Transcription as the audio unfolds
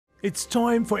It's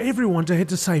time for everyone to head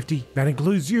to safety. That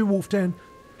includes you, Wolfdan.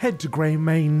 Head to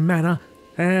Greymane Manor,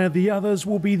 and the others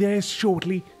will be there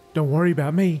shortly. Don't worry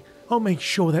about me. I'll make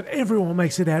sure that everyone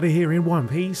makes it out of here in one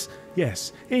piece.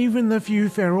 Yes, even the few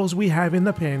ferals we have in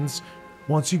the pens.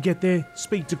 Once you get there,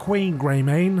 speak to Queen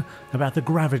Greymane about the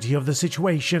gravity of the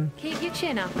situation. Keep your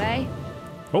chin up, eh?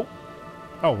 Oh,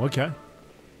 okay.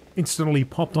 Instantly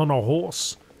popped on a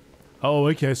horse. Oh,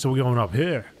 okay, so we're going up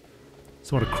here.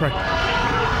 Sort of crack.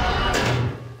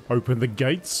 Open the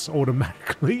gates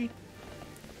automatically.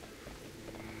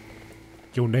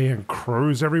 Gilnean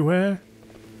crows everywhere.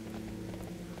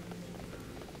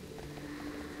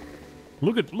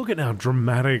 Look at how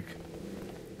dramatic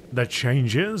the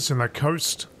change is in the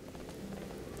coast.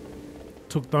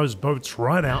 Took those boats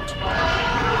right out.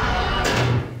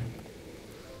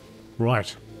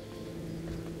 Right.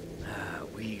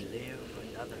 We live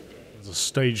another day. There's a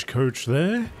stagecoach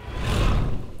there.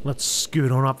 Let's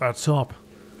scoot on up that top.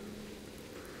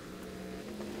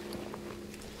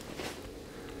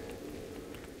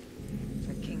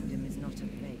 A kingdom is not a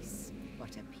place,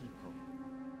 but a people.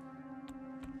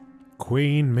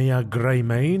 Queen Mia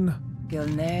Greymane.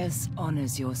 Gilneas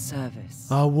honors your service.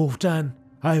 Wolfdan,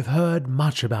 I've heard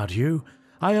much about you.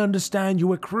 I understand you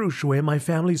were crucial in my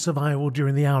family's survival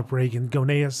during the outbreak in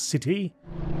Gilneas City.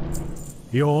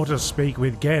 You ought to speak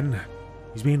with Gen.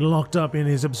 He's been locked up in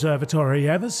his observatory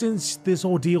ever since this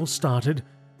ordeal started.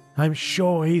 I'm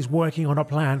sure he's working on a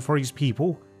plan for his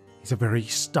people. He's a very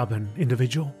stubborn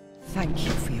individual. Thank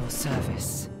you for your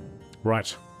service.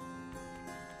 Right.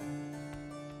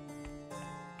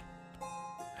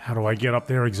 How do I get up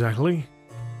there exactly?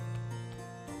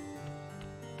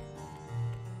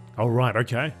 Oh, right,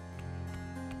 okay.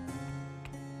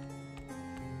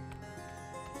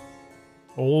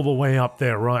 All the way up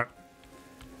there, right.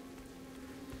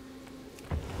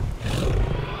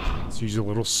 Let's use a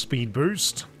little speed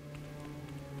boost.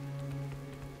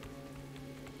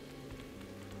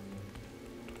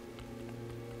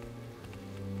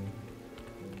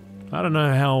 I don't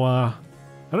know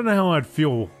how I'd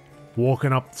feel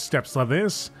walking up steps like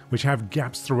this, which have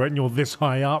gaps through it and you're this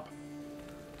high up.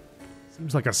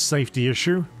 Seems like a safety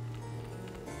issue.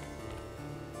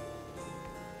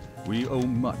 We owe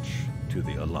much to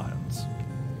the Alliance.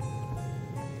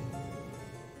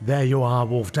 There you are,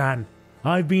 Wolfdan.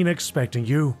 I've been expecting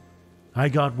you. I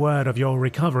got word of your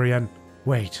recovery and...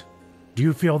 Wait, do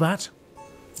you feel that?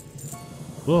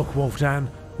 Look, Wolfdan,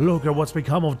 look at what's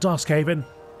become of Duskhaven.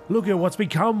 Look at what's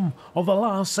become of the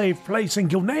last safe place in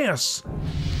Gilneas.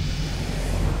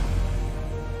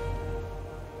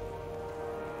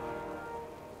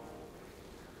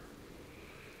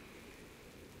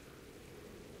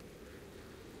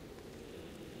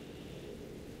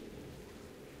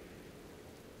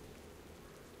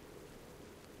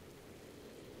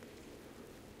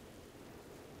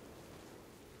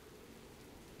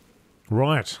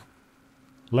 Right.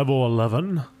 Level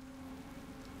 11.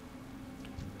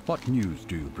 What news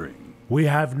do you bring? We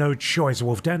have no choice,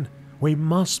 Wolfdan. We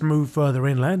must move further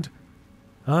inland.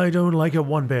 I don't like it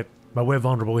one bit, but we're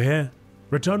vulnerable here.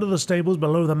 Return to the stables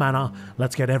below the manor.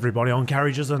 Let's get everybody on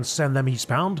carriages and send them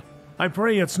eastbound. I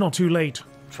pray it's not too late.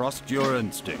 Trust your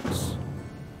instincts.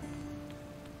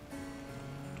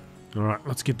 Alright,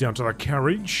 let's get down to the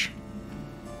carriage.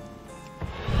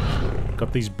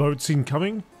 Got these boats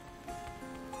incoming.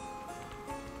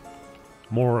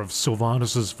 More of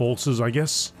Sylvanus' forces, I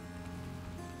guess.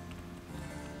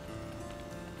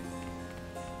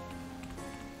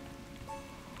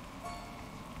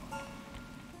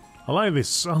 I like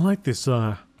this. I like this.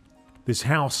 This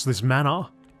house, this manor. All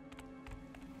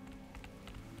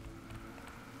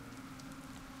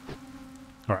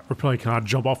right, replay card.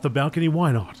 Jump off the balcony.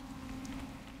 Why not?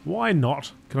 Why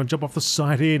not? Can I jump off the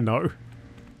side here? No.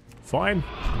 Fine.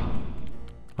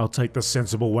 I'll take the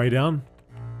sensible way down.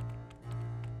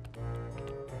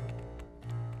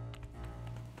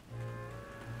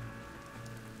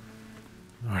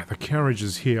 Alright, the carriage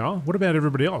is here. What about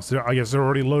everybody else? I guess they're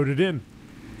already loaded in.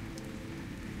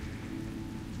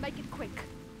 Make it quick.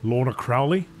 Lorna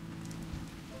Crowley.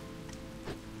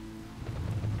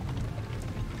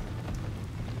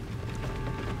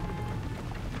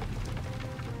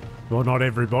 Well, not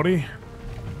everybody.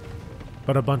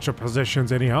 But a bunch of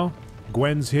possessions anyhow.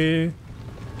 Gwen's here.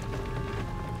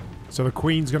 So the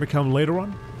Queen's gonna come later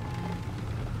on?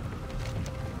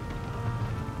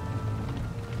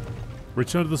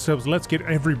 Return to the steps. Let's get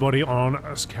everybody on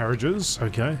us carriages.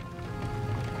 Okay.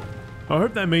 I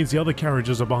hope that means the other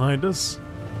carriages are behind us.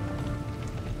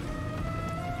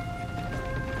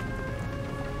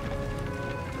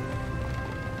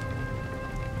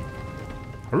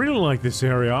 I really like this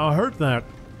area. I hope that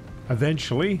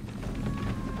eventually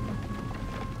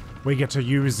we get to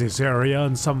use this area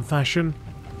in some fashion.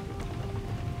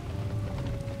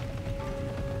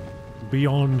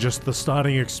 Beyond just the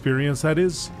starting experience, that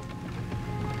is.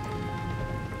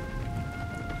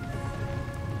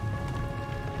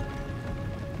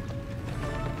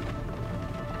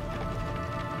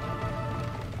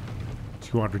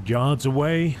 "200 yards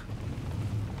away.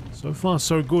 So far,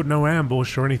 so good. No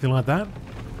ambush or anything like that.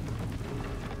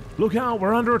 Look out,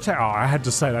 we're under attack." Oh, I had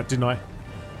to say that, didn't I?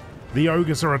 The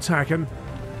ogres are attacking.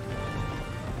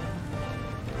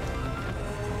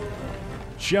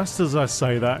 Just as I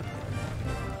say that.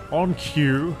 On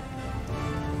cue.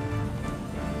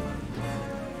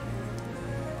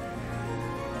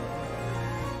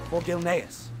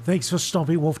 Gilneas. Thanks for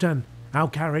stopping, Wolfden. Our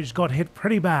carriage got hit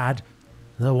pretty bad.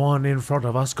 The one in front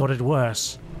of us got it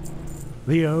worse.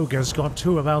 The ogres got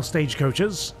 2 of our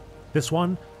stagecoaches. This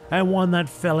one, and one that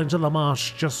fell into the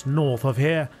marsh just north of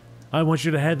here. I want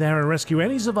you to head there and rescue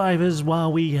any survivors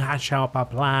while we hash out a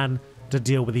plan to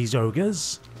deal with these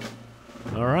ogres.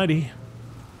 Alrighty.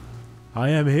 I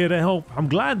am here to help. I'm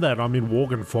glad that I'm in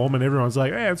Worgen form and everyone's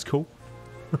like, "Hey, it's cool."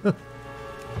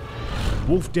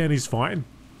 Wolfden is fine.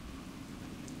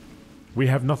 We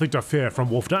have nothing to fear from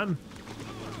Wolfden.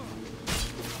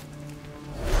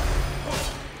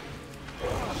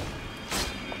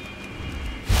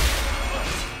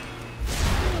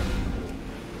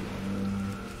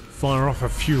 Fire off a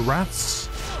few rats.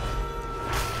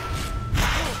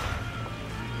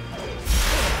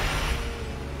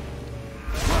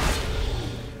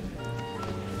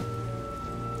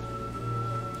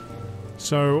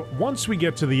 So, once we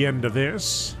get to the end of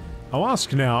this, I'll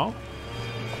ask now,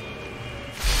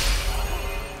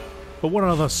 but what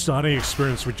other starting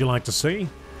experience would you like to see?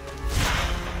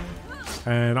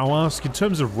 And I'll ask in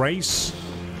terms of race.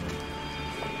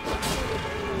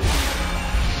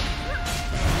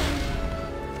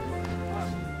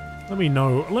 Let me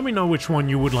know which one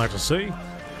you would like to see.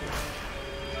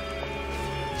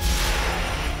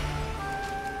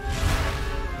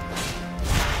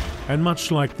 And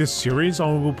much like this series, I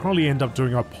will probably end up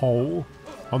doing a poll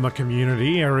on the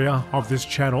community area of this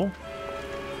channel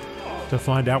to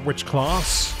find out which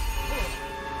class.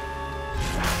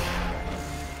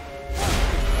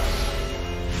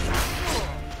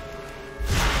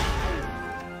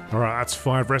 Alright, that's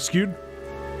 5 rescued.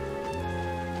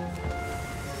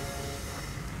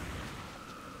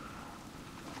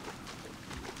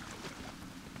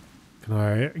 Can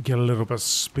I get a little bit of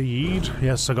speed?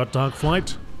 Yes, I got Dark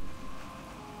Flight.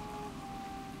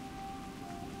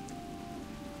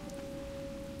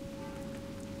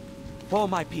 For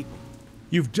my people.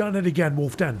 You've done it again,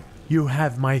 Wolfden. You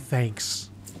have my thanks.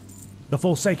 The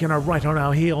Forsaken are right on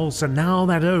our heels, and now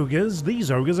that these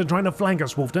ogres are trying to flank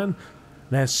us, Wolfden.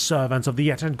 They're servants of the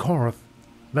Etten Korath,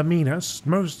 the meanest,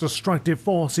 most destructive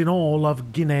force in all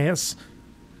of Guineas.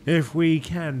 If we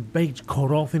can bait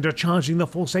Korath into charging the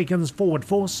Forsaken's forward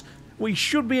force, we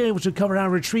should be able to cover our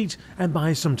retreat and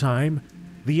buy some time.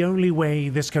 The only way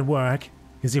this can work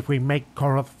is if we make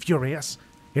Korath furious.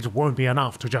 It won't be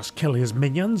enough to just kill his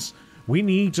minions. We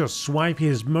need to swipe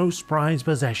his most prized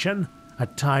possession, a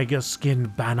tiger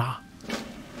skin banner.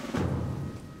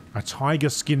 A tiger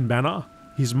skin banner?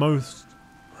 His most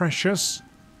precious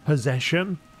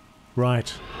possession?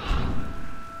 Right.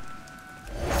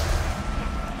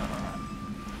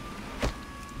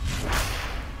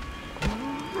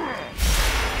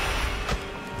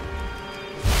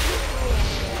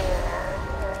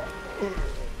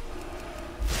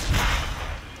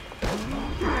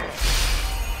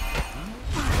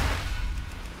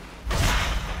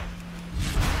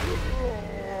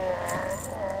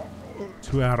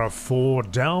 Two out of 4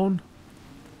 down.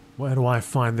 Where do I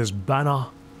find this banner?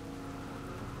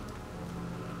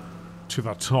 To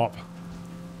the top.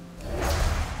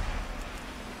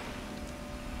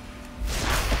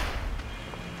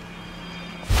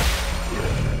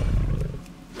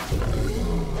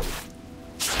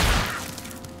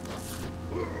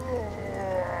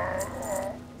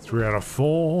 Three out of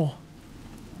 4.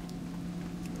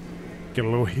 Get a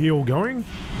little heal going.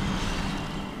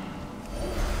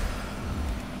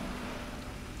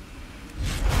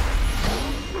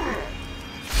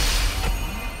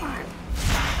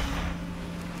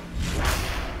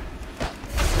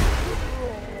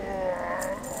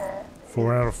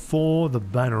 Four out of 4, the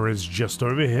banner is just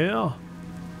over here.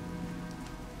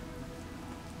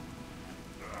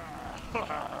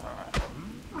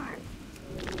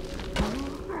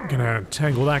 Gonna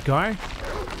tangle that guy.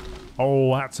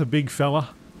 Oh, that's a big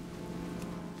fella.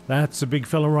 That's a big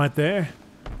fella right there.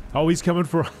 Oh, he's coming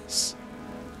for us.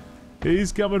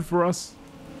 He's coming for us.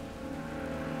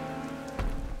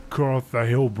 Croth the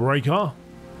Hillbreaker.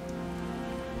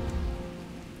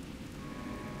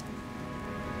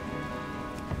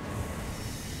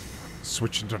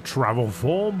 Switching to travel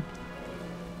form.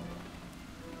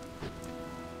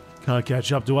 Can't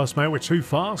catch up to us, mate. We're too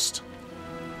fast.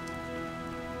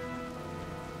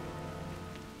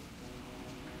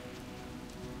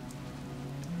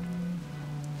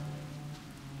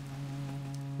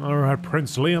 Alright,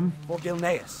 Prince Liam. For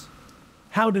Gilneas.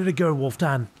 How did it go,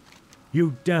 Wolfdan?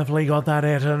 You definitely got that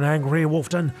Eton angry,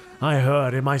 Wolfdan. I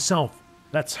heard it myself.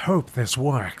 Let's hope this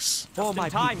works. For my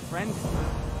time, friend.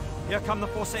 Here come the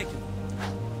Forsaken.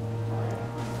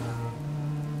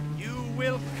 You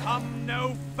will come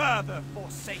no further,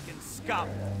 Forsaken scum.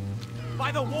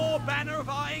 By the war banner of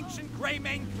our ancient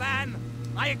Greymane clan,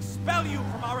 I expel you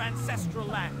from our ancestral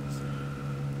lands.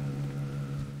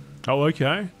 Oh,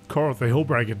 okay. Croth the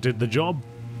Hillbreaker did the job.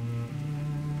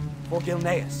 For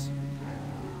Gilneas.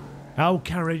 Our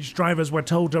carriage drivers were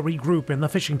told to regroup in the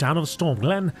fishing town of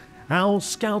Stormglen. Our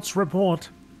scouts report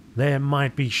there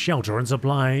might be shelter and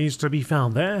supplies to be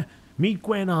found there. Meet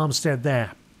Gwen Armstead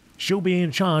there. She'll be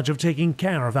in charge of taking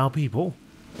care of our people.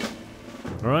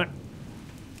 Alright.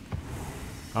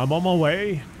 I'm on my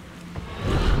way.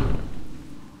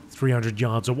 300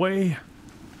 yards away.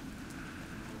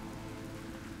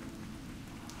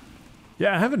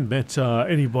 Yeah, I haven't met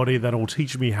anybody that'll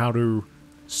teach me how to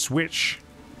switch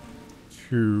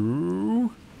to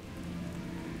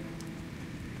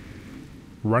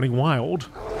running wild.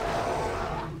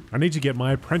 I need to get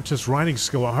my apprentice riding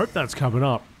skill. I hope that's coming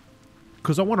up,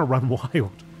 because I want to run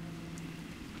wild.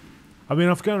 I mean,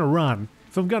 if I'm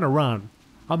gonna run,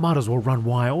 I might as well run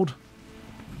wild.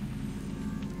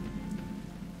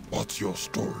 What's your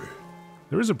story?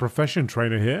 There is a profession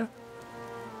trainer here.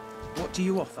 What do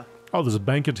you offer? Oh, there's a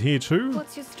banquet here too.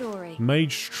 What's your story?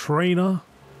 Mage trainer.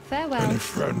 Farewell. Any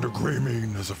friend of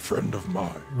Greymane is a friend of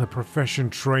mine. The profession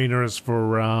trainer is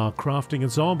for crafting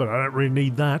and so on, but I don't really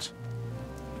need that.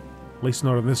 At least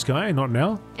not in this guy, not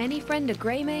now. Any friend of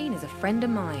Greymane is a friend of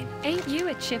mine. Ain't you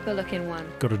a chipper-looking one?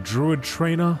 Got a druid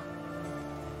trainer.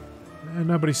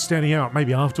 Nobody's standing out.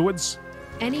 Maybe afterwards.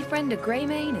 Any friend of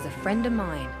Greymane is a friend of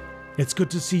mine. It's good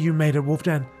to see you made it,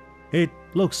 Wolfdan. It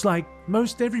looks like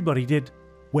most everybody did.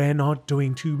 We're not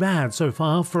doing too bad so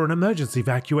far for an emergency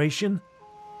evacuation.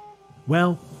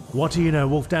 Well, what do you know,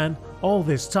 Wolfdan? All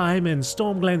this time and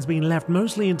Stormglen's been left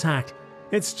mostly intact.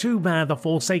 It's too bad the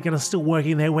Forsaken are still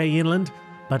working their way inland,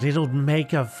 but it'll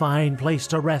make a fine place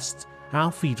to rest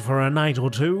our feet for a night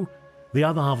or two. The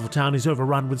other half of town is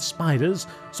overrun with spiders,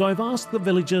 so I've asked the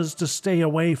villagers to stay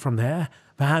away from there.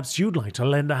 Perhaps you'd like to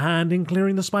lend a hand in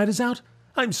clearing the spiders out?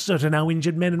 I'm certain our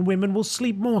injured men and women will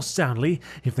sleep more soundly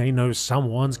if they know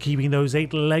someone's keeping those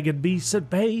 8-legged beasts at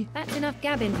bay. That's enough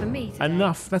gabbing for me today.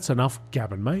 Enough, that's enough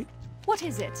gabbing, mate. What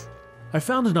is it? I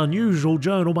found an unusual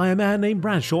journal by a man named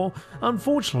Bradshaw.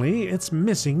 Unfortunately, it's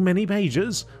missing many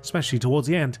pages, especially towards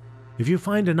the end. If you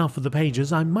find enough of the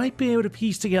pages, I might be able to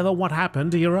piece together what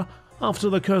happened here after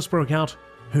the curse broke out.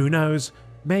 Who knows?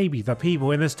 Maybe the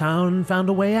people in this town found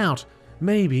a way out.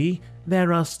 Maybe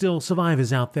there are still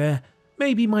survivors out there.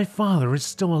 Maybe my father is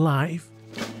still alive.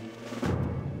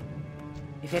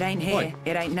 If it ain't here,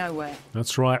 it ain't nowhere.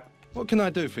 That's right. What can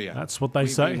I do for you? That's what they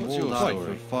say. What's your story?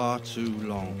 For far too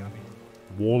long.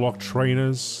 Warlock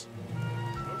trainers.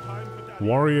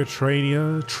 Warrior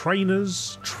trainers.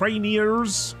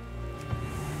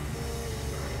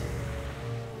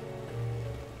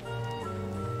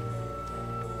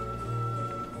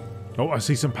 Oh, I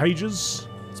see some pages.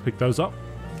 Let's pick those up.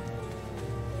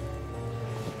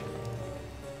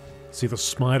 See the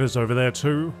spiders over there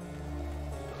too.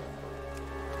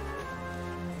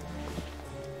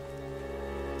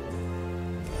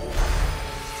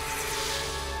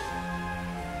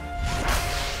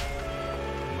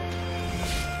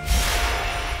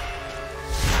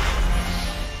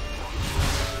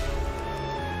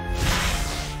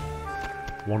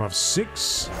 One of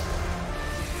 6.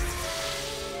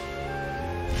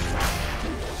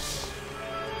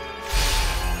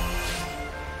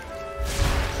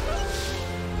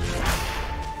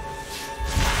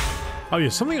 Oh yeah,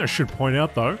 something I should point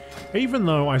out though, even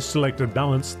though I selected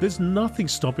balance, there's nothing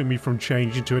stopping me from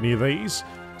changing to any of these,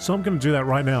 so I'm going to do that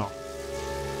right now.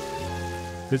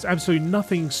 There's absolutely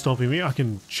nothing stopping me. I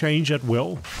can change at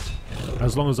will,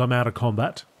 as long as I'm out of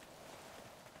combat.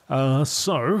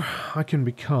 So, I can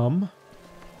become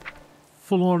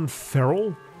full-on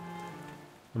feral,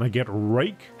 and I get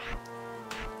Rake,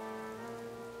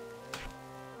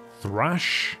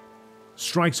 Thrash,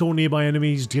 strikes all nearby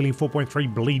enemies, dealing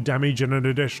 4.3 bleed damage and an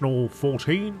additional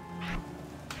 14.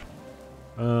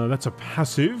 That's a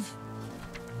passive.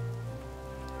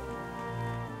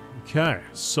 Okay,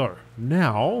 so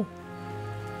now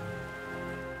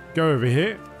go over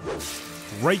here,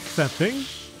 rake that thing,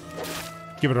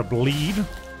 give it a bleed,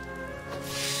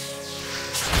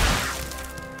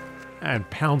 and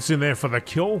pounce in there for the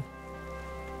kill.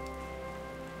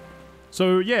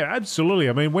 So yeah, absolutely.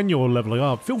 I mean, when you're leveling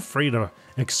up, feel free to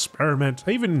experiment,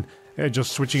 even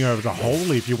just switching over to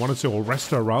Holy if you wanted to, or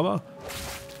Resto rather.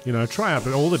 You know, try out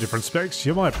all the different specs,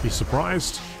 you might be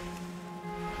surprised.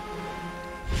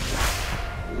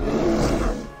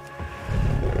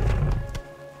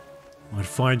 Might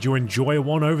find you enjoy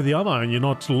one over the other and you're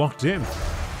not locked in.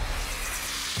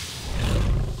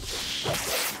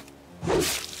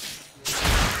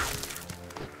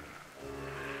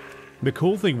 The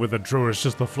cool thing with the Druid is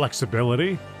just the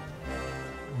flexibility.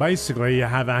 Basically, you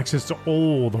have access to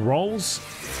all the roles.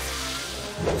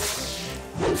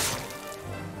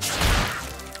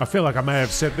 I feel like I may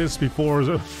have said this before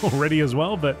already as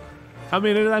well, but I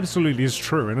mean, it absolutely is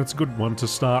true, and it's a good one to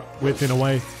start with in a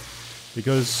way,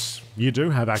 because you do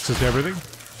have access to everything.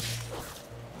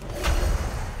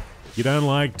 You don't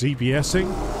like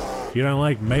DPSing? You don't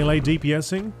like melee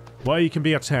DPSing? Well, you can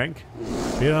be a tank.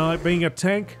 You don't like being a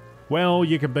tank? Well,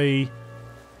 you can be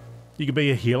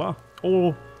a healer,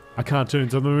 or I can't turn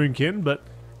into the Moonkin, but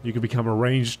you can become a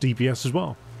ranged DPS as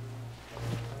well.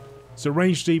 So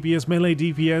ranged DPS, melee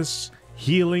DPS,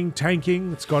 healing,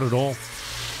 tanking, it's got it all.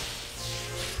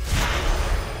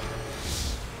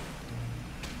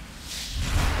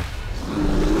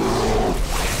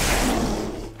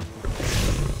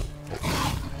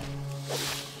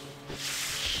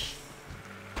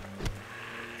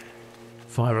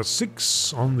 Five or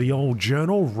six on the old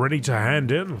journal, ready to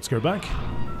hand in. Let's go back.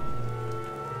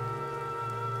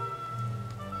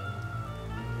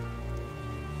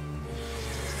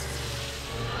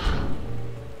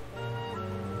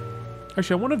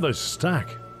 Actually, I wonder if those stack.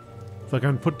 If I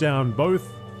can put down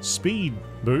both speed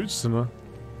boosts and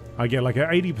I get like an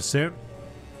 80%.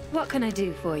 What can I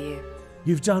do for you?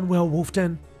 You've done well,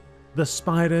 Wolfden. The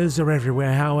spiders are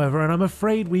everywhere, however, and I'm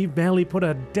afraid we've barely put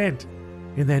a dent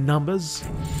in their numbers.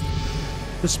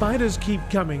 The spiders keep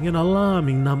coming in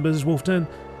alarming numbers, Wolfden.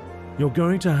 You're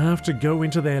going to have to go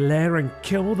into their lair and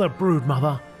kill the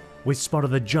broodmother. We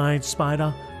spotted the giant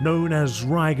spider, known as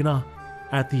Ragnar,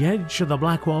 at the edge of the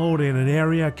Blackwald in an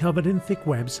area covered in thick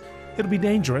webs. It'll be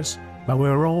dangerous, but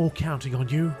we're all counting on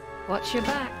you. Watch your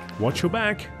back. Watch your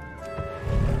back.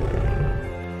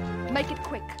 Make it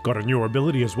quick. Got a new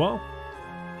ability as well.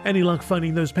 Any luck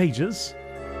finding those pages?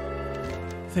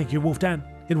 Thank you, Wolfdan.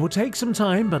 It will take some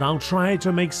time, but I'll try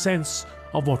to make sense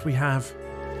of what we have.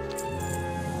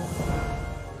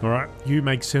 Alright, you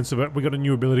make sense of it. We got a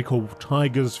new ability called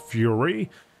Tiger's Fury.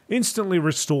 Instantly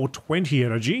restore 20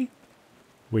 energy,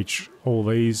 which all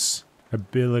these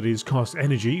abilities cost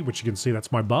energy, which you can see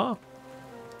that's my bar.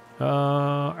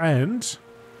 And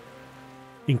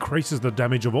increases the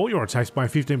damage of all your attacks by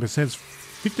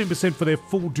 15% for their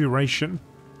full duration.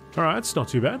 Alright, it's not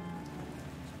too bad.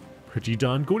 Pretty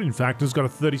darn good, in fact. It's got a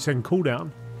 30-second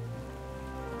cooldown.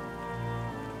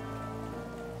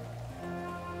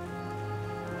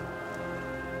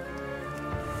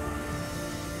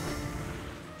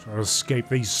 Try to escape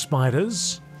these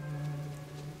spiders.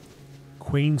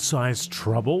 Queen-sized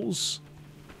troubles.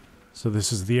 So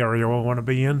this is the area I want to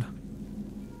be in.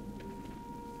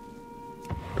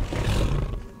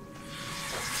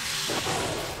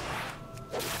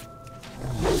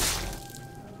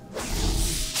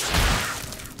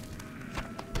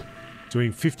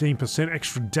 Doing 15%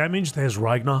 extra damage. There's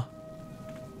Ragnar.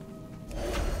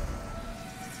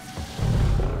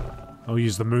 I'll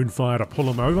use the Moonfire to pull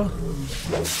him over.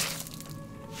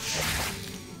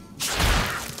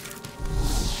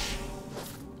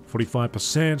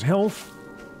 %, health.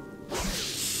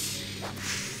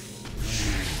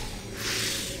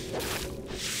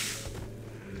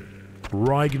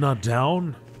 Ragnar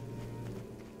down.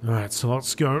 Alright, so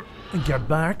let's go and get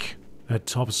back at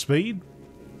top speed.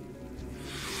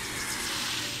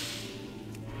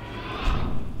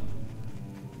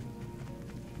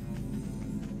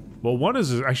 Well, one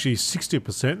is actually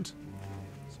 60%.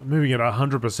 So moving at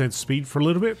 100% speed for a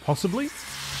little bit, possibly.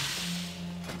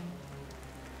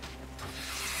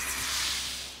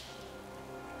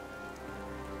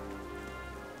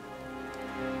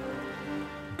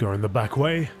 Going the back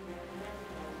way.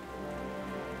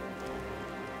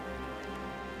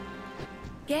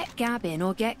 Get gabbing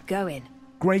or get going.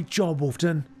 Great job,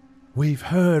 Wolfden. We've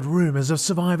heard rumors of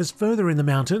survivors further in the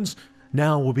mountains.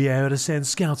 Now we'll be able to send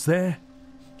scouts there.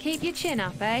 Keep your chin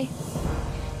up, eh?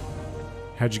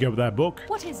 How'd you go with that book?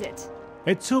 What is it?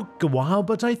 It took a while,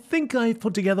 but I think I've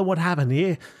put together what happened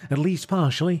here, at least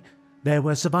partially. There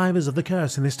were survivors of the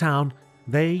curse in this town.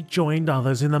 They joined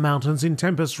others in the mountains in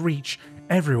Tempest Reach.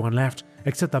 Everyone left,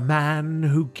 except the man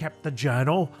who kept the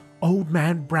journal, Old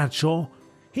Man Bradshaw.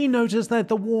 He noticed that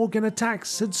the Worgen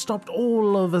attacks had stopped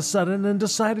all of a sudden and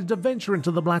decided to venture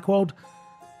into the Blackwald.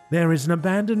 There is an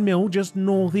abandoned mill just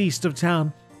northeast of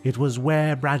town. It was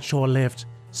where Bradshaw lived.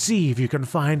 See if you can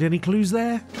find any clues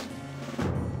there.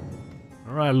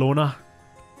 Alright, Lorna.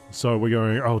 So we're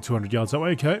going, 200 yards that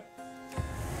way, okay.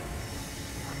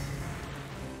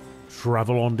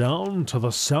 Travel on down to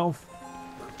the south.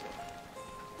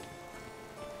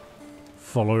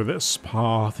 Follow this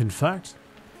path, in fact.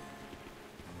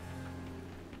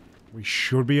 We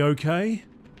should be okay.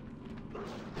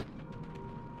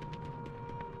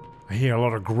 I hear a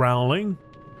lot of growling.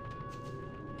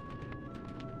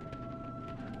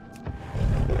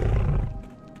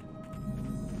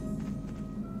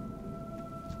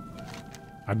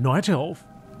 A night elf?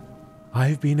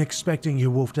 I've been expecting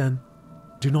you, Wolfden.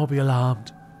 Do not be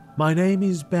alarmed. My name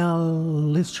is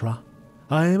Bellistra.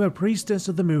 I am a priestess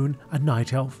of the moon, a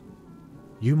night elf.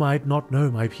 You might not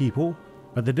know my people,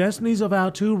 but the destinies of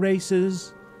our two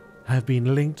races have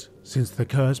been linked since the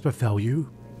curse befell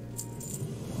you.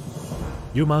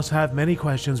 You must have many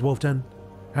questions, Wolfden,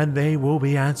 and they will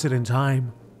be answered in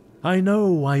time. I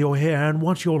know why you're here and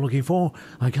what you're looking for.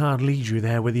 I can't lead you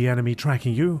there with the enemy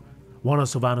tracking you. One of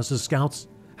Sylvanas' scouts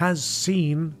has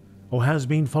seen or has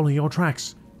been following your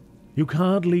tracks. You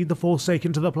can't lead the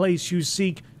Forsaken to the place you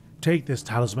seek. Take this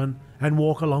talisman and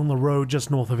walk along the road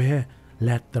just north of here.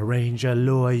 Let the ranger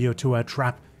lure you to a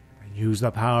trap and use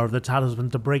the power of the talisman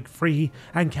to break free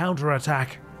and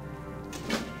counterattack.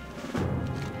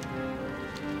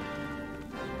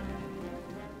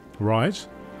 Right.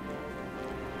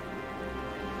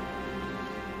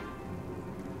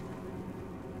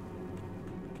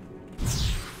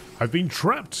 I've been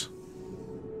trapped.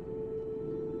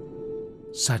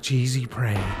 Such easy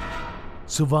prey.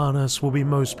 Sylvanas will be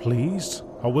most pleased.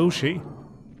 Or will she?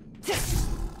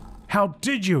 How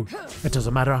did you? It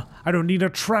doesn't matter. I don't need a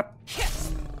trap.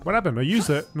 What happened? I used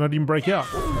it and I didn't break out.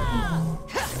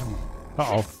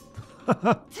 Uh-oh.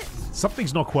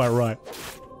 Something's not quite right.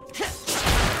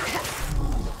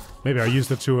 Maybe I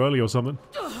used it too early or something.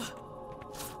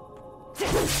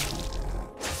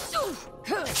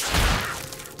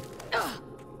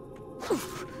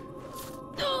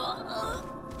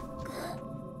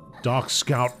 Dark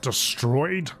Scout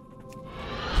destroyed.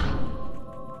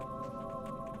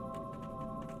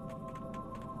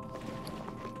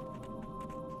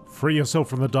 Free yourself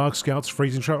from the Dark Scout's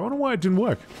freezing trap. I don't know why it didn't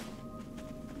work.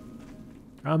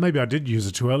 Maybe I did use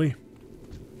it too early.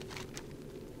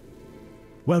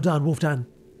 Well done, Wolfdan.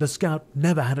 The Scout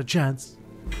never had a chance.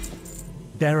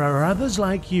 There are others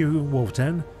like you,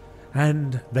 Wolfdan,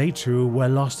 and they too were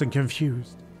lost and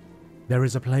confused. There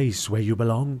is a place where you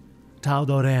belong.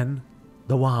 Tal'doren,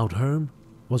 the Wild Home,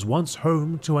 was once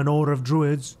home to an order of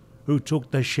druids who took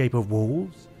the shape of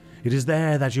wolves. It is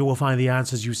there that you will find the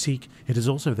answers you seek. It is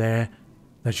also there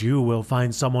that you will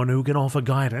find someone who can offer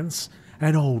guidance,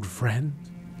 an old friend.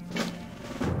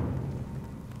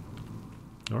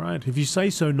 Alright, if you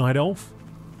say so, Night Elf.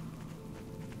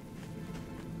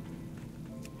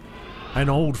 An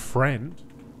old friend?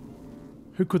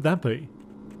 Who could that be?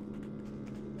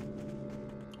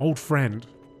 Old friend.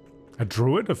 A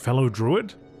druid? A fellow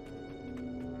druid?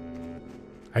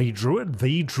 A druid?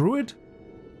 The druid?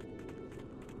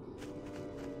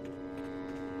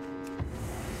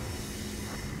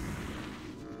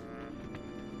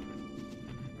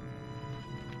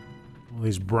 All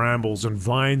these brambles and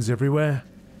vines everywhere.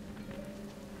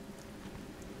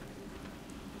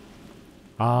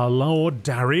 Lord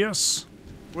Darius?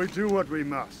 We do what we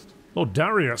must. Lord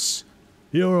Darius,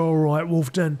 you're alright,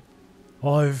 Wolfden.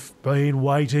 I've been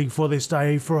waiting for this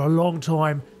day for a long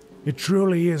time. It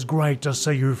truly is great to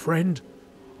see you, friend.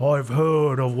 I've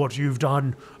heard of what you've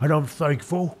done, and I'm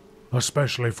thankful,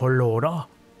 especially for Lorna.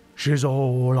 She's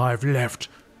all I've left.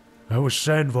 I will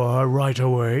send for her right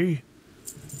away.